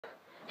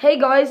Hey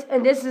guys,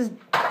 and this is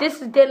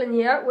Dillon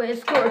here with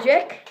his scooter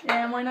chick.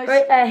 Yeah, my nice.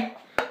 Right,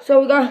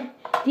 so we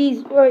got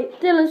these. Right,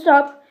 Dillon,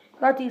 stop.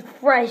 Got these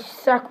fresh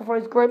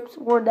sacrifice grips,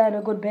 worn down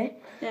a good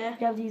bit. Yeah.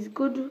 We have these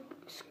good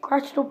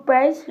scratched up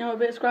bears. You know, a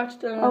bit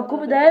scratched. Oh,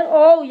 coming down.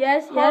 Oh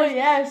yes, yes. Oh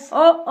yes.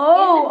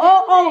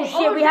 Oh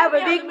shit! We have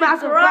a big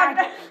massive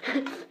crack.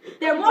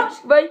 They're what?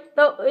 Right,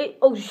 no, wait.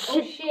 Oh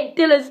shit!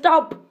 Dillon,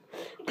 stop.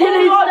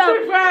 Dillon, Oh, stop.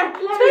 too far.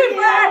 Too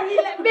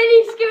far.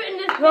 Billy scooting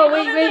this.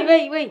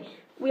 No, wait.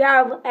 We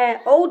have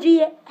OG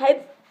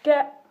head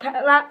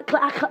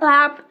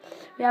clap.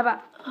 We have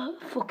a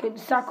fucking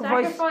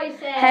sacrifice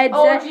headset.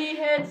 OG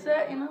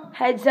headset, you know.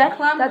 Headset.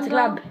 Clamp That's a as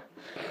well. clamp.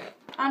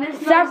 And it's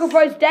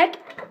Sacrifice deck.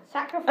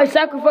 A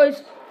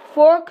sacrifice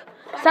fork.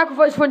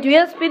 Sacrifice front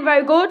wheel. Spin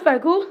very good. Very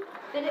cool.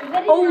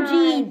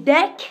 OG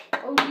deck.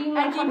 OG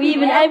We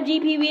have an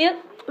MGP wheel.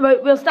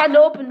 Right, we'll stand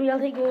up and we'll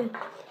take a We'll.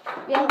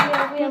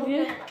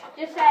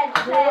 Just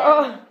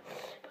said.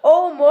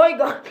 Oh my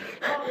god.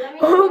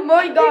 Oh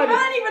my You god.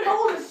 can't even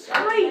hold it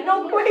straight.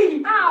 No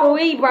way. Oh,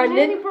 wait,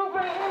 Brandon. broke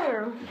my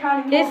arm. You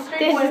can't even This hold it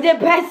straight, is boys. the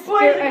best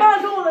Boys, you scooter.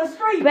 can't hold it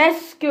straight.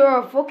 Best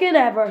scooter fucking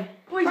ever.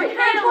 Boys, you Try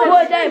can't it hold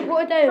Put it it down,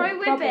 put it down. Try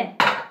whip Pop it.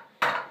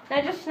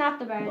 Now just snap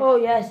the bar. Oh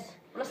yes.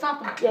 Let's stop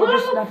them. Yeah, Pull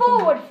just them snap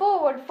them.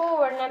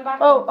 forward, and then back.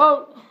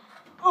 Oh.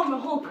 Oh, my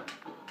hook.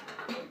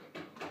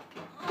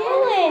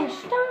 Dylan,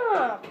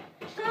 stop.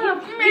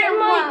 Stop.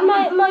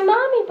 My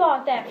mommy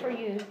bought that for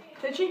you.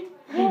 Did she?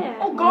 Yeah.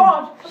 Oh,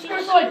 God. Let's go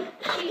inside.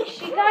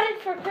 She got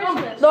it for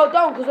Christmas. No,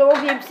 don't, because I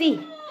won't be able to see.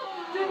 Do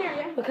it here,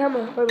 yeah? The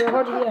camera, but we're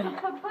holding here.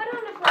 Put on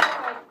the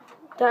floor.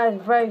 That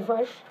is very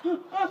fresh.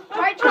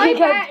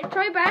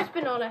 Try bar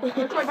spin on it.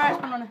 We'll try bar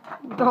spin on it.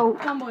 Go.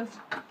 Come on, boys.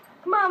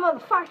 Come on,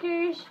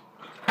 motherfuckers.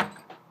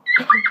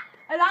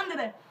 I landed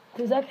it.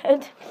 Does that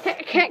count?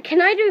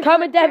 Can I do?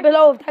 Comment down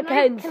below if that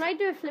counts. Can I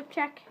do a flip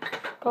check?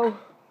 Go.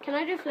 Can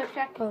I do a flip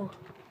check? Go.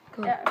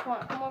 Yeah,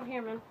 come over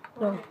here, man.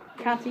 No.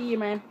 Can't see you,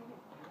 man.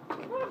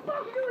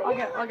 I'll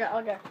get.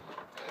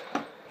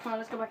 Come on,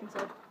 let's go back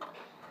inside.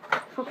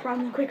 Fuck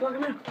Brandon, quick, lock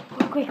him out.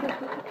 Quick.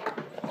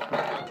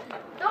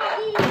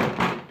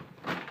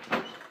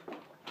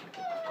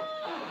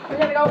 We're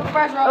gonna go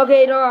first round.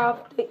 Okay, no, off.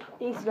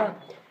 These are.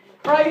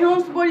 Right, who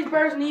wants to buy these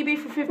bears on eBay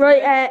for 50?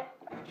 Right,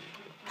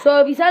 so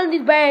if you're selling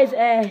these bears,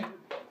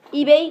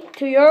 eBay,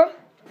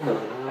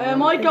 €2.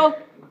 Michael,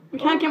 we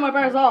can't get my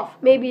bears off.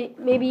 Maybe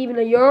even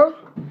 €1.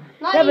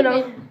 Not Never even.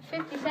 know.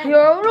 50 cents.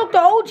 €1. Look, the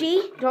OG.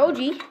 OG,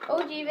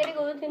 very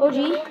good. OG.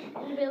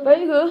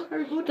 Very good.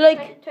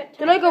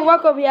 Do like a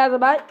rock up here as a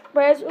bat.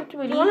 Bears up to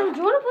me. Do you want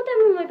to put them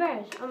in my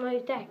bars on my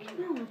deck?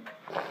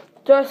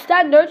 They're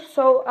standard,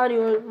 so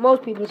anyone,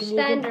 most people can use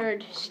them.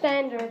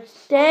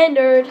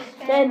 Standard.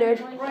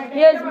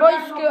 Here's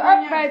my scooter.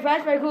 Very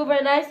fast, very cool,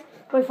 very nice.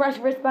 My fresh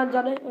wristbands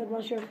on it. I'm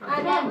not sure.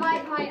 And then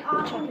my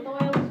awesome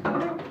Doyle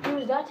scooter.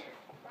 Who's that?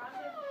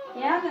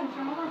 Yeah.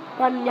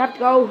 Brandon, you have to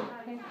go.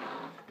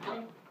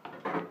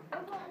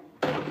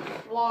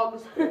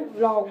 Vlogs.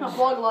 Vlogs.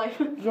 Vlog life.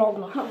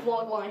 Vlog.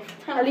 Vlog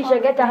life. Alicia,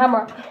 get the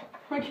hammer.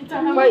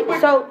 Right,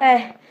 so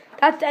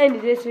that's the end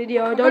of this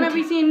video. We're gonna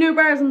be seeing new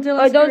bears until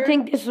I don't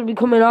think this will be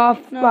coming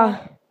off. No.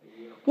 But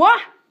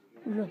What?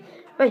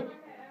 right,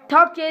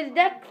 talk to you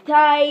next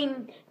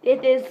time. This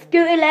is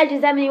Scooter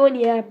Legend 71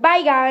 here.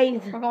 Bye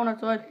guys. We're going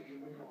outside.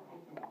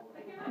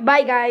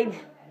 Bye guys.